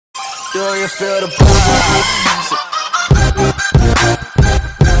Do you feel the vibes?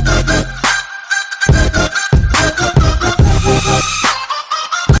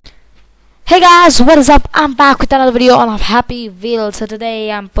 Hey guys, what is up? I'm back with another video on Happy Wheels. So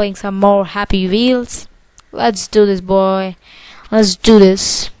today I'm playing some more Happy Wheels. Let's do this, boy. Let's do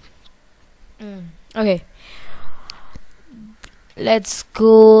this. Okay. Let's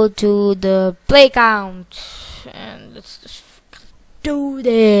go to the play count and let's just do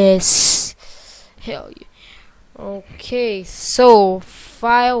this. Hell yeah. Okay, so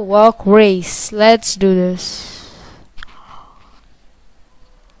firework race. Let's do this.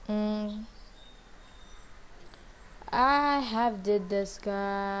 I have did this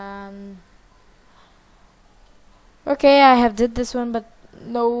gun. Okay, I have did this one, but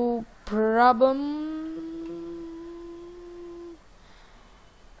no problem.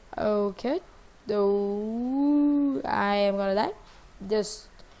 Okay, so I am gonna die. Just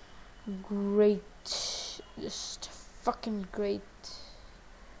great, just fucking great.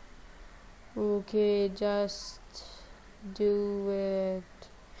 Okay, just do it.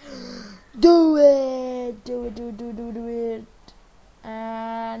 Do it, do it, do it.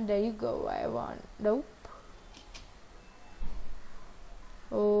 And there you go. I won. Nope.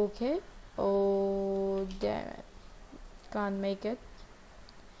 Okay. Oh damn it, can't make it.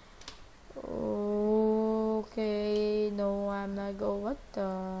 Okay, no, I'm not go. What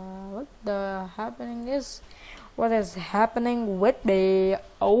the happening is? What is happening with me?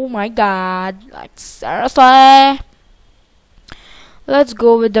 Oh my god, like seriously. Let's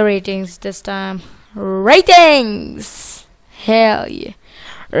go with the ratings this time. Ratings! Hell yeah.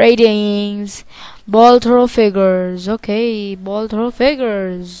 Ratings. Ball throw figures. Okay, ball throw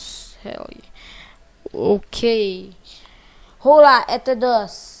figures. Hell yeah. Okay. Hola, eto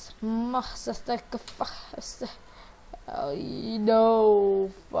dos. Oh, no.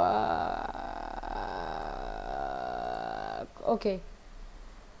 Fuck. Okay.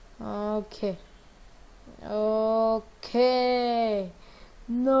 Okay. Okay.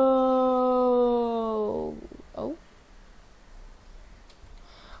 No. Oh.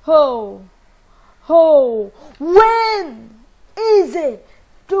 Ho. Ho. Win. Easy.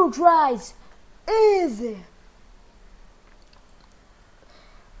 2 tries. Easy.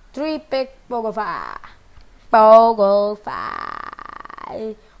 3 pick pogo 5. Pogo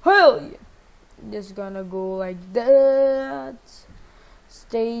 5. Hell yeah. Just gonna go like that.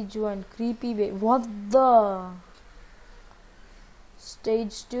 Stage 1 creepy baby. What the?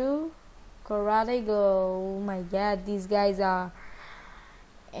 Stage 2 karate go. Oh my god, these guys are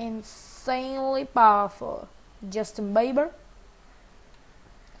insanely powerful. Justin Bieber.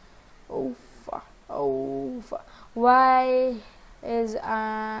 Oh fuck. Oh fuck. Why is we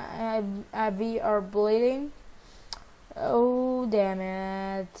are bleeding? Oh damn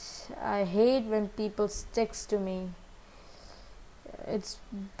it. I hate when people sticks to me. It's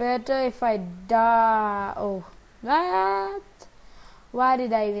better if I die. Oh, what? Why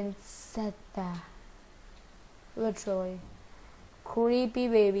did I even said that? Literally. Creepy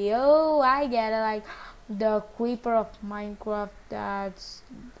baby. Oh, I get it. Like the creeper of Minecraft. That's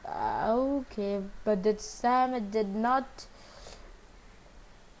okay. But this time it did not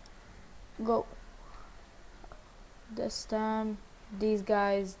go. This time these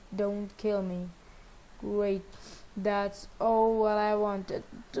guys don't kill me. Great. That's all what I wanted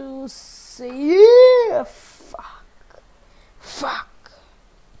to see. Yeah, fuck.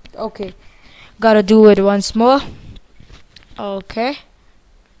 Okay, gotta do it once more. Okay,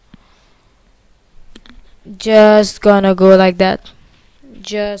 just gonna go like that.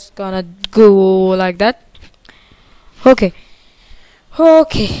 Just gonna go like that. Okay. Oh,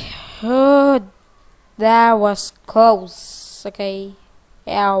 that was close. Okay,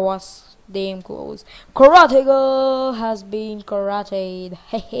 that was damn close. Karate Girl has been karateed.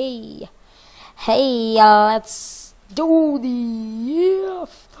 Hey, let's do the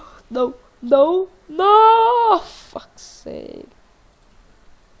no. Fuck's sake.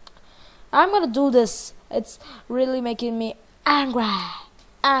 I'm gonna do this. It's really making me angry.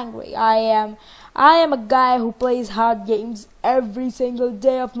 I am a guy who plays hard games every single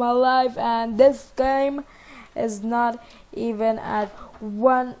day of my life, and this game is not even at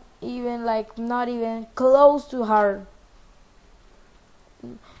one. Even like not even close to hard.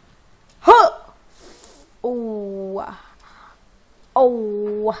 Huh. Oh,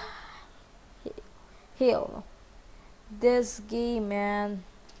 hell no. This game, man.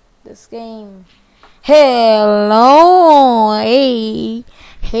 This game. Hello. Hey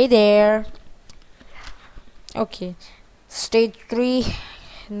there. Okay, stage 3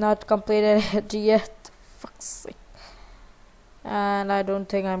 not completed yet. Fuck's sake. and I don't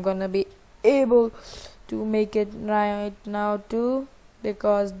think I'm gonna be able to make it right now too,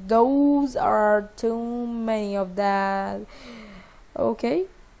 because those are too many of that. Okay,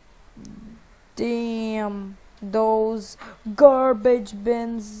 damn, those garbage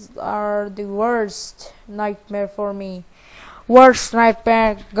bins are the worst nightmare for me. Worst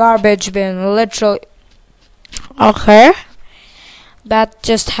nightmare, garbage bin, literally. Okay, that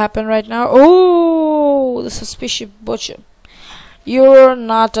just happened right now. Oh, the suspicious butcher. You're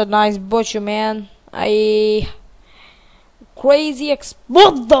not a nice butcher, man. Crazy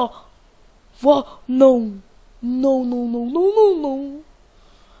what the? What? No. No, no, no, no, no, no.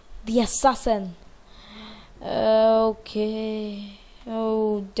 The assassin. Okay.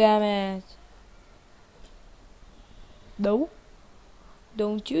 Oh, damn it. No.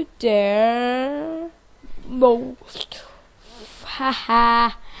 Don't you dare. No.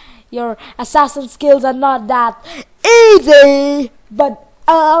 Haha. Your assassin skills are not that easy. But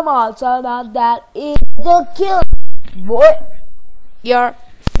I'm also not that easy to kill. Boy. You're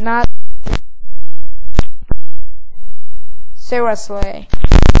not. Seriously.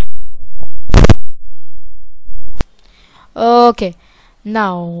 Okay.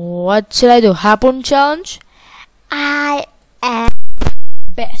 Now, what should I do? Harpoon challenge? I am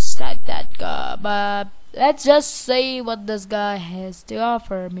best at that guy, but let's just see what this guy has to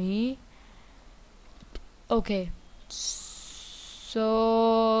offer me. Okay. So,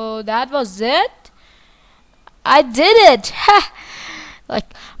 that was it? I did it!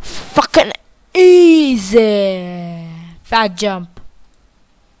 Like, fucking easy! Fat jump.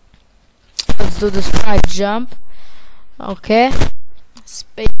 Let's do this fat jump. Okay.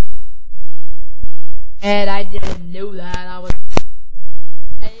 Space. And I didn't know that.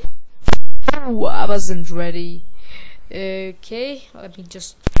 I wasn't ready. Okay, let me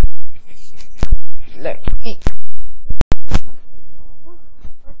just. Let me.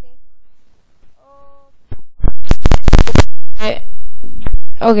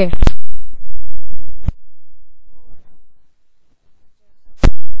 Okay.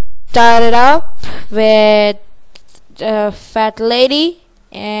 Started up with a fat lady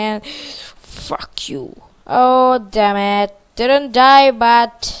and fuck you. Oh damn it! Didn't die,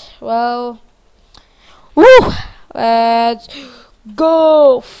 but well. Woo! Let's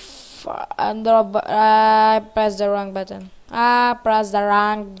go. I pressed the wrong button. I pressed the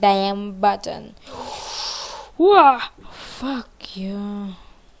wrong damn button. Whoa! Fuck you.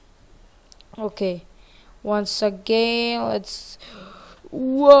 Okay. Once again, let's.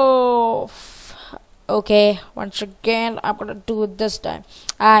 Whoa. Okay, once again, I'm gonna do it this time.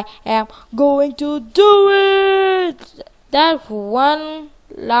 I am going to do it. That one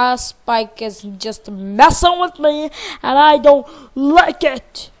last spike is just messing with me, and I don't like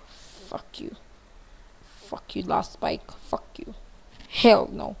it. Fuck you. Fuck you, last spike. Fuck you. Hell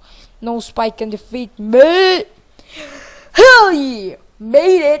no. No spike can defeat me. Hell yeah.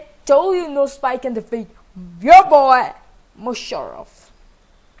 Made it. Told you no spike can defeat your boy, Musharraf.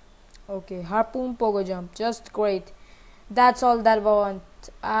 Okay, harpoon pogo jump, just great. That's all that I want.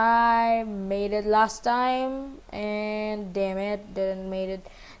 I made it last time, and damn it, didn't made it.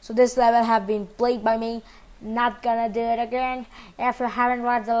 So this level have been played by me. Not gonna do it again. If you haven't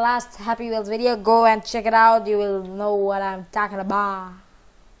watched the last Happy Wheels video, go and check it out. You will know what I'm talking about.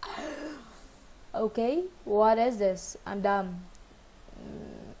 Okay, what is this? I'm dumb.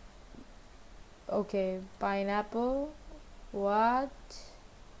 Okay, pineapple. What?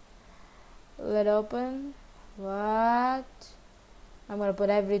 Lid open. What? I'm gonna put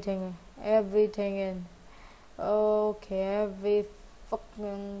everything in. Okay, every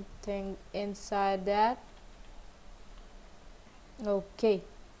fucking thing inside that. Okay.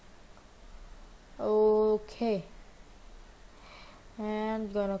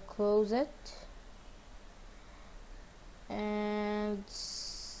 And gonna close it. And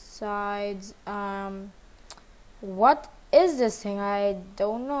sides. What is this thing? I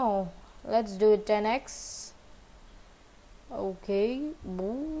don't know. Let's do it 10x. Okay.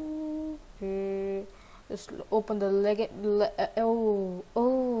 Just open the leg.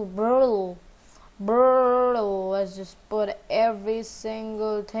 Bro. Let's just put every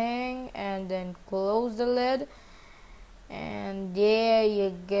single thing and then close the lid. And there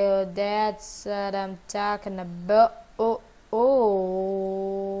you go. That's what I'm talking about.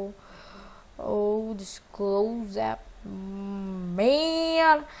 Just close that.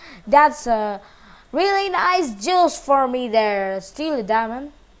 Man, that's a really nice juice for me there. Steal a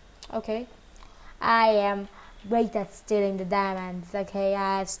diamond. Okay, I am great at stealing the diamonds. Okay,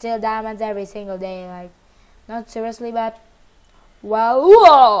 I steal diamonds every single day. Like, not seriously, but well,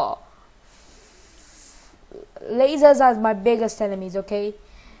 whoa. lasers are my biggest enemies. Okay,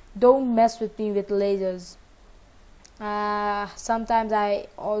 don't mess with me with lasers. Sometimes I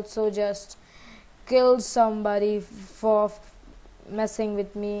also just killed somebody for messing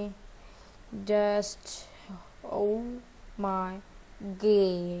with me. Just, oh my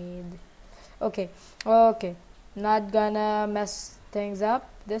god. Okay, okay, not gonna mess things up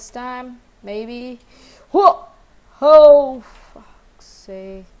this time. Maybe. Whoa! Oh, fuck's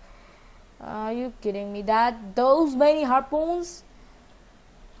sake. Are you kidding me? Those many harpoons?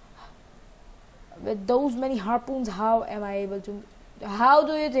 With those many harpoons, how am I able to? How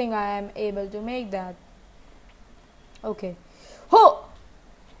do you think I am able to make that? Okay. Oh!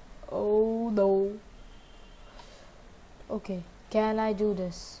 Oh no. Okay, can I do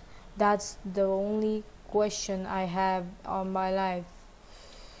this? That's the only question I have on my life.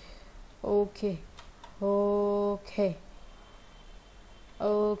 Okay. Okay.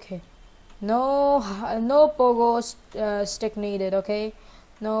 Okay. No, no pogo stick needed. Okay,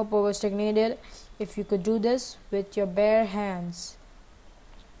 no pogo stick needed. If you could do this with your bare hands.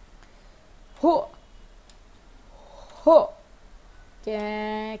 Ho, ho.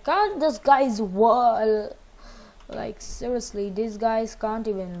 Can't this guy's wall? Like seriously, these guys can't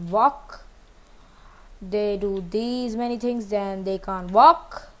even walk. They do these many things, then they can't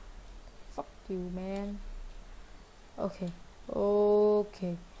walk. Fuck you, man. Okay.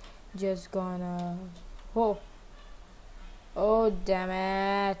 Okay. Just gonna. Oh. Oh, damn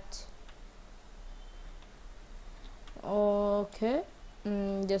it. Okay.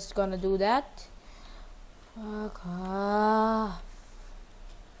 Just gonna do that. Fuck off.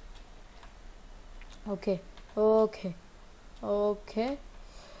 Okay. Okay. Okay.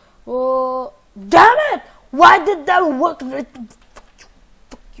 Oh, damn it! Why did that work? Fuck you.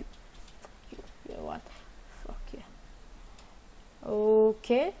 Fuck you. Fuck you. You know what? Fuck you.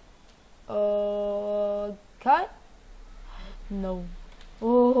 Okay. Okay. No.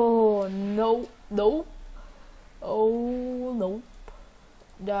 Oh no. No. Oh no.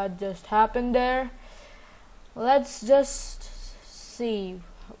 That just happened there. Let's just see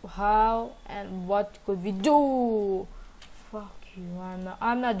how and what could we do. Fuck you.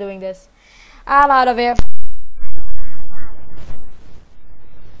 I'm not doing this. I'm out of here.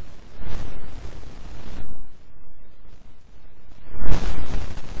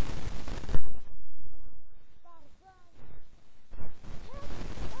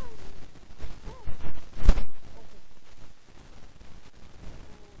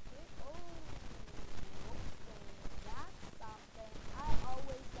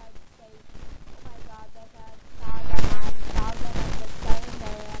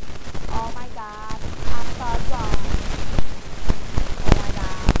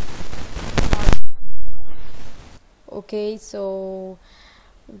 Okay, so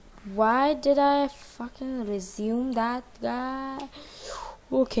why did I fucking resume that guy?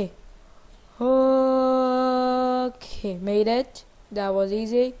 Okay. Okay, made it. That was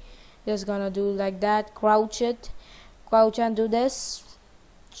easy. Just gonna do like that. Crouch it. Crouch and do this.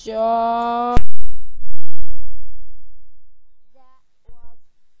 Just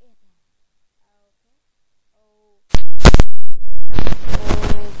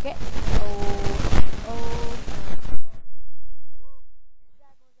okay.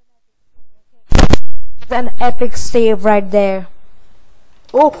 An epic save right there.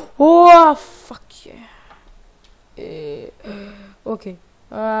 Oh, fuck yeah. Okay.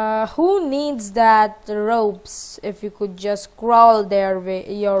 Who needs that ropes if you could just crawl your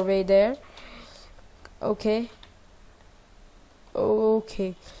way there? Okay.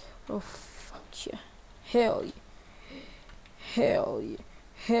 Okay. Oh, fuck yeah. Hell yeah. Hell yeah.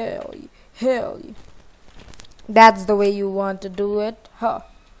 Hell yeah. Hell yeah. That's the way you want to do it, huh?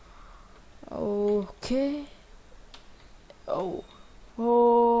 Okay. Oh.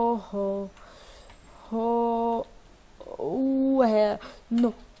 Oh. Oh. Oh. Oh. Hell.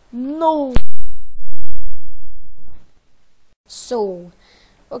 No. No. So,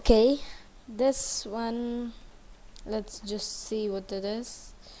 okay. This one. Let's just see what it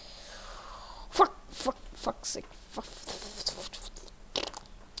is. Fuck sake.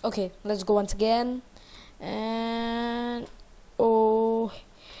 Okay, let's go once again. And oh,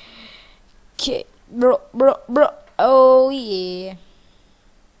 okay, bro. Oh yeah.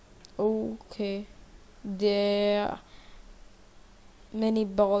 Okay, there. Mini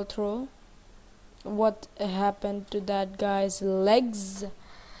ball throw. What happened to that guy's legs?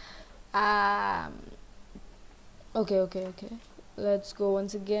 Okay. Let's go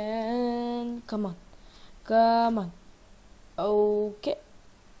once again. Come on. Okay.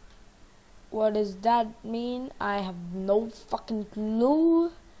 What does that mean? I have no fucking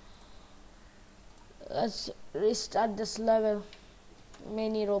clue. Let's restart this level.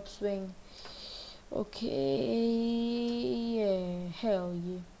 Mini rope swing. Okay, yeah, hell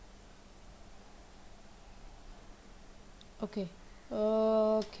yeah. Okay,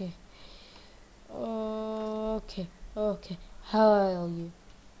 okay, okay, hell yeah.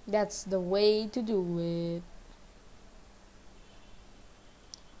 That's the way to do it.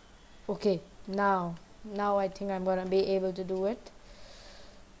 Okay, now I think I'm gonna be able to do it.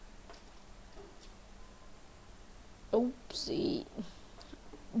 Oopsie.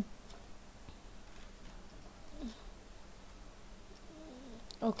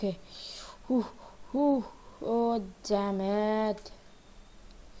 Okay. Whew, whew. Oh, damn it.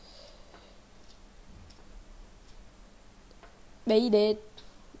 Made it.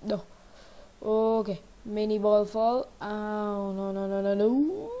 No. Okay. Mini ball fall. Oh,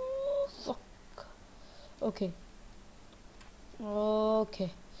 no. Fuck. Okay.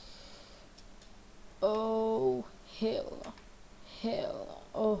 Okay. Oh, hell.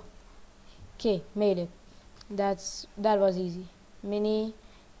 Oh. Okay, made it. That was easy. Mini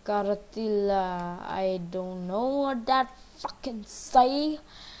Karatilla. I don't know what that fucking say.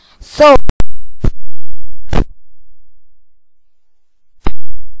 So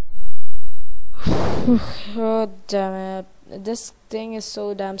oh damn it. This thing is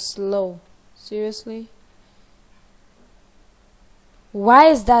so damn slow. Seriously? Why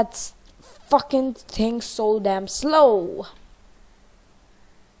is that fucking thing so damn slow?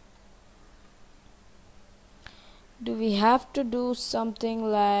 Do we have to do something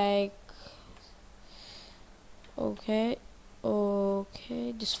like... Okay,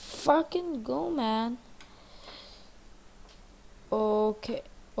 just fucking go, man. Okay,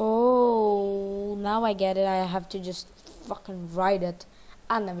 oh, now I get it. I have to just fucking ride it.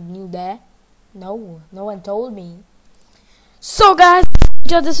 I never knew that. No one told me. So guys, if you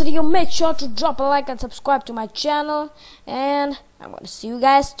enjoyed this video, make sure to drop a like and subscribe to my channel, and I'm gonna see you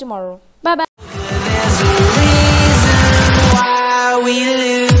guys tomorrow. Bye bye.